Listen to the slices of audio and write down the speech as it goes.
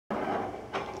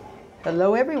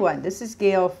Hello everyone, this is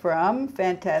Gail from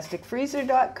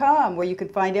FantasticFreezer.com, where you can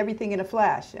find everything in a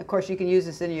flash. Of course, you can use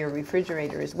this in your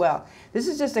refrigerator as well. This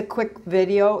is just a quick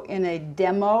video in a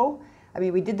demo. I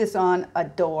mean, we did this on a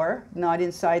door, not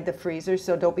inside the freezer,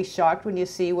 so don't be shocked when you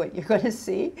see what you're going to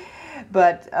see.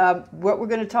 But what we're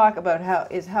going to talk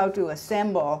about is how to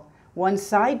assemble one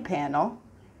side panel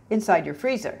inside your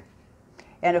freezer.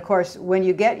 And of course, when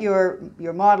you get your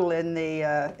model in the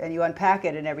and you unpack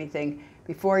it and everything,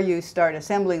 before you start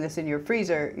assembling this in your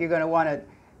freezer, you're going to want to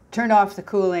turn off the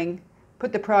cooling,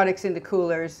 put the products into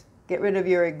coolers, get rid of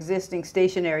your existing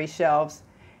stationary shelves,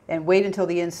 and wait until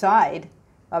the inside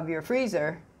of your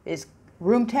freezer is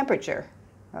room temperature.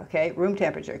 Okay, room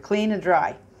temperature, clean and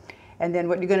dry. And then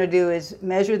what you're going to do is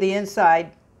measure the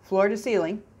inside floor to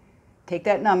ceiling, take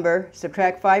that number,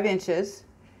 subtract 5 inches,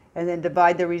 and then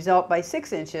divide the result by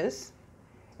 6 inches.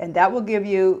 And that will give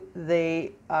you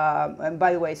the, and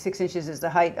by the way, 6 inches is the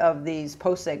height of these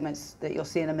post segments that you'll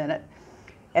see in a minute.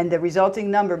 And the resulting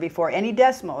number before any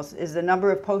decimals is the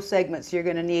number of post segments you're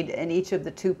going to need in each of the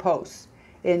 2 posts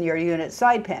in your unit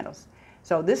side panels.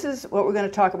 So this is what we're going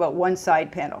to talk about, one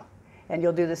side panel. And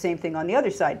you'll do the same thing on the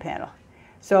other side panel.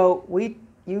 So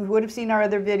you would have seen our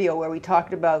other video where we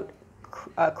talked about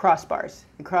crossbars.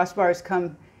 And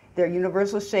crossbars they're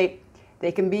universal shape.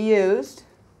 They can be used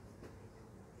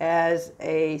as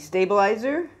a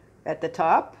stabilizer at the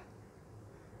top,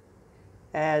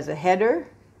 as a header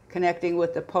connecting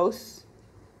with the posts,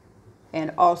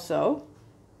 and also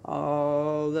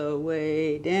all the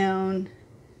way down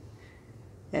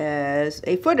as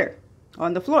a footer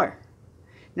on the floor.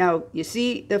 Now you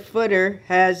see the footer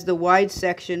has the wide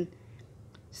section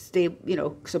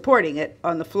supporting it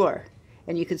on the floor,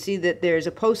 and you can see that there's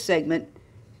a post segment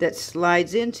that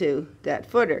slides into that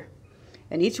footer.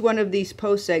 And each one of these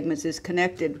post segments is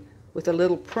connected with a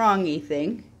little prongy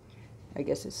thing. I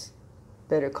guess it's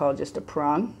better called just a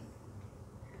prong.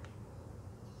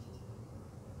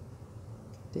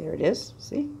 There it is,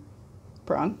 see?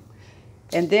 Prong.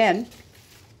 And then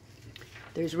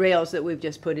there's rails that we've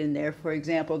just put in there. For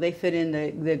example, they fit in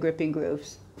the gripping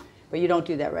grooves, but you don't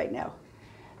do that right now.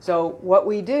 So what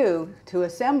we do to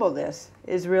assemble this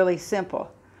is really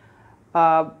simple.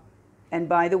 And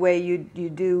by the way, you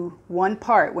do one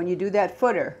part. When you do that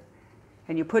footer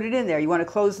and you put it in there, you want to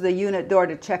close the unit door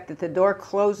to check that the door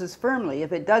closes firmly.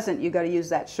 If it doesn't, you've got to use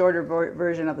that shorter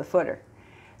version of the footer.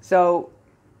 So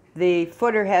the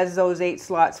footer has those 8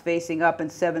 slots facing up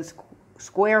and 7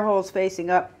 square holes facing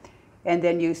up, and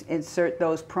then you insert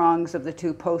those prongs of the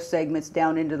 2 post segments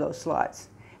down into those slots.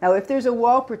 Now if there's a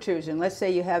wall protrusion, let's say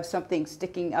you have something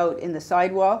sticking out in the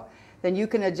side wall, then you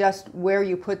can adjust where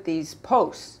you put these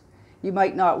posts. You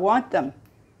might not want them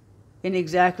in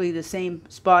exactly the same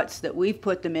spots that we've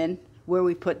put them in, where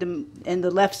we put them. And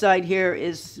the left side here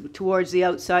is towards the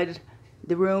outside of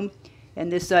the room,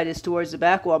 and this side is towards the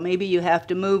back wall. Maybe you have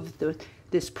to move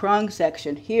this prong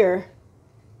section here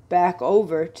back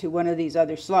over to one of these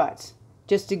other slots,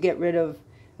 just to get rid of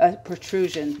a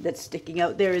protrusion that's sticking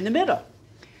out there in the middle.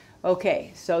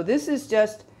 Okay, so this is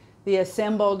just the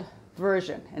assembled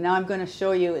version. And now I'm going to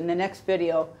show you in the next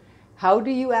video, how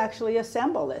do you actually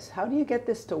assemble this? How do you get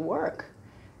this to work?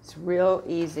 It's real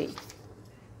easy.